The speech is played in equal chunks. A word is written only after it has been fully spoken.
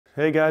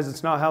Hey guys,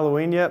 it's not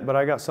Halloween yet, but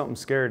I got something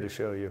scary to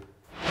show you.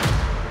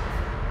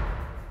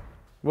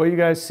 What you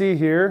guys see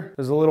here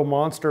is a little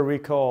monster we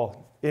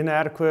call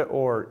inadequate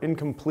or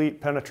incomplete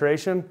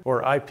penetration,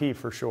 or IP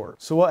for short.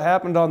 So what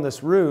happened on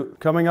this root,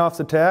 coming off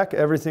the tack,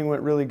 everything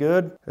went really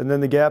good, and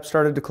then the gap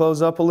started to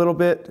close up a little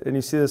bit, and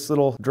you see this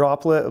little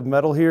droplet of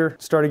metal here.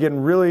 Started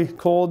getting really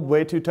cold,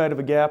 way too tight of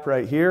a gap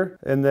right here,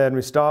 and then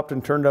we stopped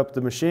and turned up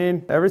the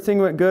machine. Everything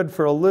went good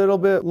for a little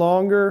bit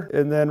longer,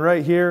 and then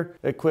right here,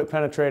 it quit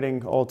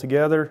penetrating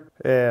altogether,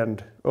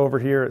 and over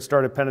here it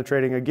started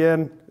penetrating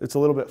again. It's a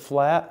little bit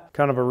flat,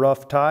 kind of a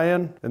rough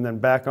tie-in, and then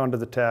back onto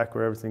the tack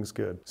where everything's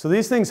good. So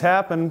these things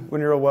happen when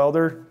you're a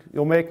welder.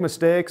 You'll make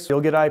mistakes, you'll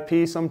get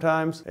IP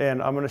sometimes,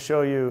 and I'm gonna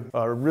show you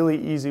a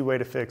really easy way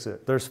to fix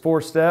it. There's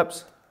 4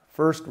 steps.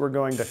 First, we're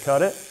going to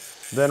cut it,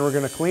 then we're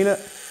gonna clean it,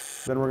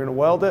 then we're gonna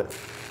weld it,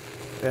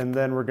 and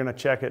then we're gonna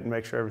check it and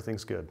make sure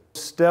everything's good.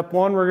 Step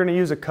 1, we're gonna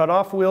use a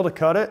cutoff wheel to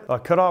cut it. A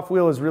cutoff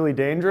wheel is really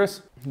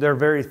dangerous. They're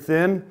very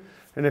thin.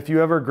 And if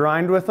you ever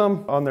grind with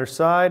them on their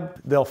side,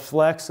 they'll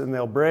flex and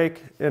they'll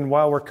break. And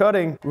while we're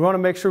cutting, we want to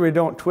make sure we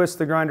don't twist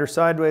the grinder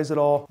sideways at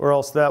all, or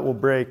else that will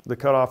break the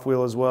cutoff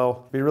wheel as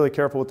well. Be really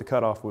careful with the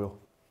cutoff wheel.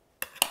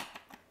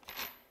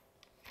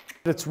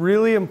 It's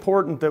really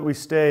important that we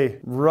stay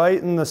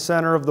right in the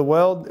center of the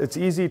weld. It's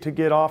easy to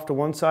get off to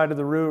one side of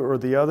the root or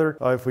the other.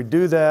 If we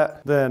do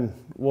that, then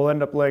we'll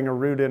end up laying a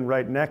root in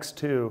right next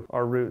to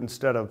our root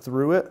instead of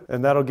through it,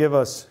 and that'll give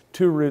us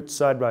 2 roots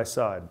side by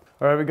side.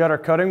 All right, we got our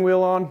cutting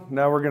wheel on.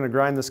 Now we're gonna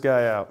grind this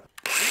guy out.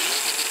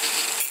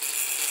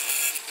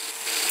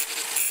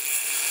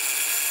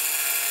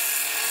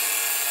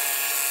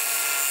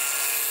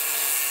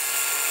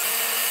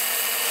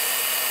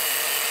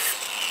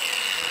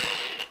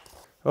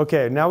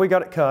 Okay, now we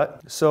got it cut.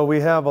 So we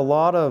have a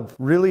lot of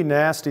really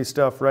nasty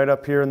stuff right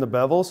up here in the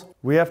bevels.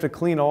 We have to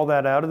clean all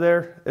that out of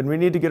there, and we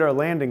need to get our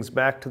landings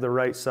back to the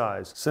right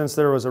size. Since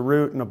there was a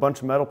root and a bunch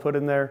of metal put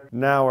in there,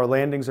 now our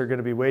landings are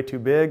gonna be way too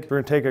big. We're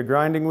gonna take a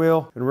grinding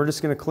wheel, and we're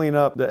just gonna clean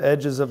up the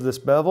edges of this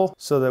bevel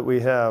so that we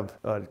have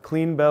a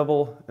clean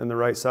bevel and the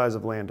right size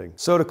of landing.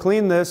 So to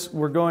clean this,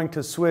 we're going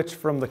to switch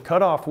from the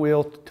cutoff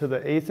wheel to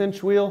the 1/8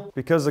 inch wheel,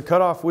 because the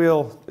cutoff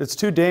wheel, it's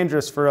too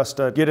dangerous for us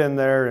to get in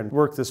there and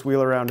work this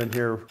wheel around in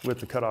here with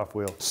the cutoff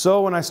wheel.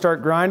 So when I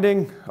start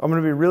grinding, I'm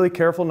going to be really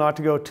careful not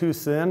to go too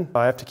thin.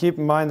 I have to keep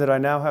in mind that I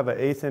now have an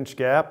 1/8 inch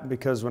gap,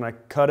 because when I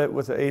cut it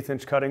with an 1/8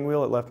 inch cutting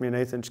wheel, it left me an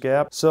 1/8 inch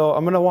gap. So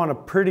I'm going to want a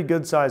pretty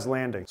good size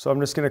landing. So I'm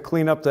just going to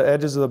clean up the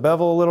edges of the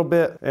bevel a little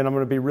bit, and I'm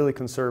going to be really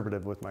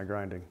conservative with my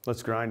grinding.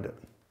 Let's grind it.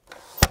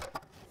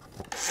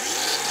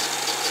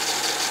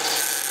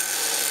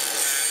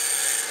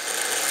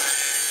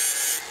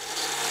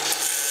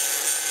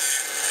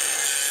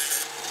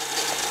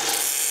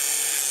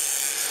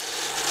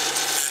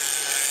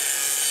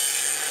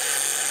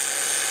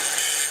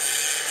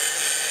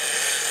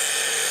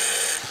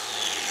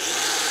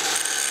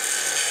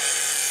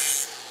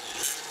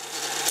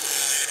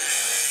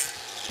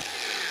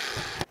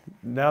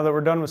 Now that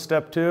we're done with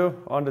step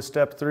 2, on to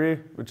step 3,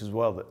 which is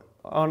weld it.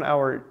 On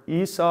our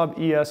ESAB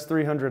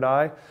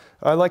ES300i,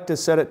 I like to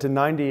set it to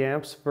 90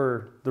 amps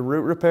for the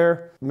root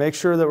repair. Make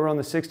sure that we're on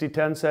the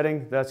 60-10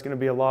 setting. That's going to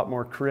be a lot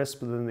more crisp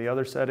than the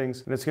other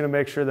settings. And it's going to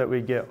make sure that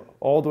we get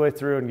all the way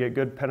through and get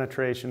good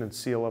penetration and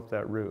seal up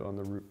that root on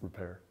the root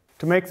repair.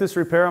 To make this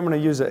repair, I'm going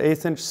to use an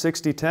 1/8 inch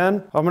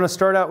 60-10. I'm going to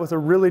start out with a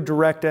really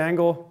direct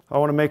angle. I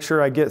want to make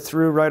sure I get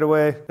through right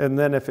away, and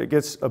then if it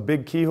gets a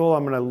big keyhole,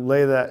 I'm going to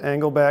lay that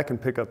angle back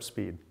and pick up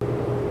speed.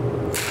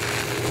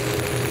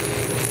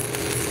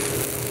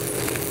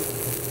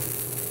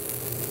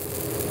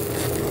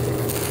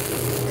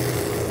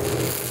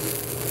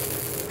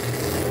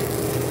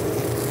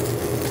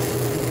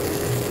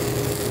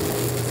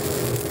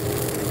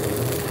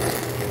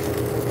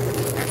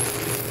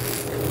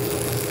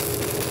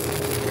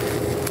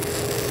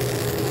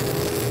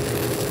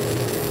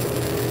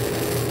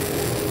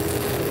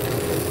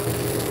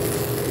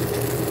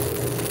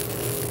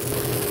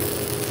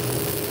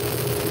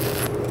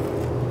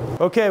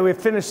 Okay, we've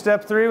finished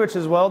step 3, which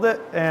is weld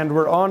it, and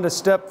we're on to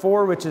step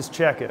 4, which is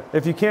check it.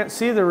 If you can't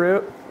see the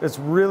root, it's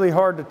really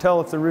hard to tell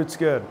if the root's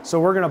good. So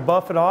we're gonna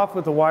buff it off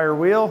with a wire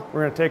wheel.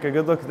 We're gonna take a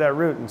good look at that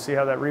root and see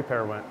how that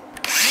repair went.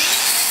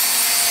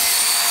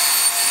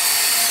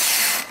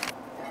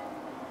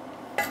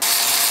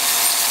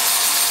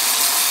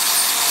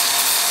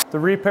 The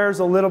repair's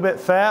a little bit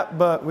fat,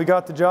 but we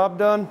got the job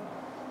done,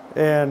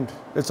 and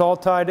it's all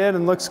tied in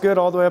and looks good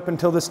all the way up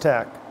until this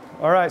tack.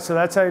 All right, so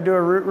that's how you do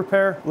a root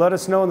repair. Let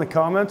us know in the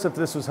comments if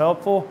this was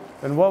helpful,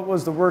 and what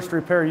was the worst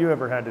repair you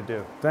ever had to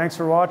do. Thanks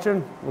for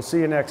watching. We'll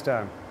see you next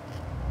time.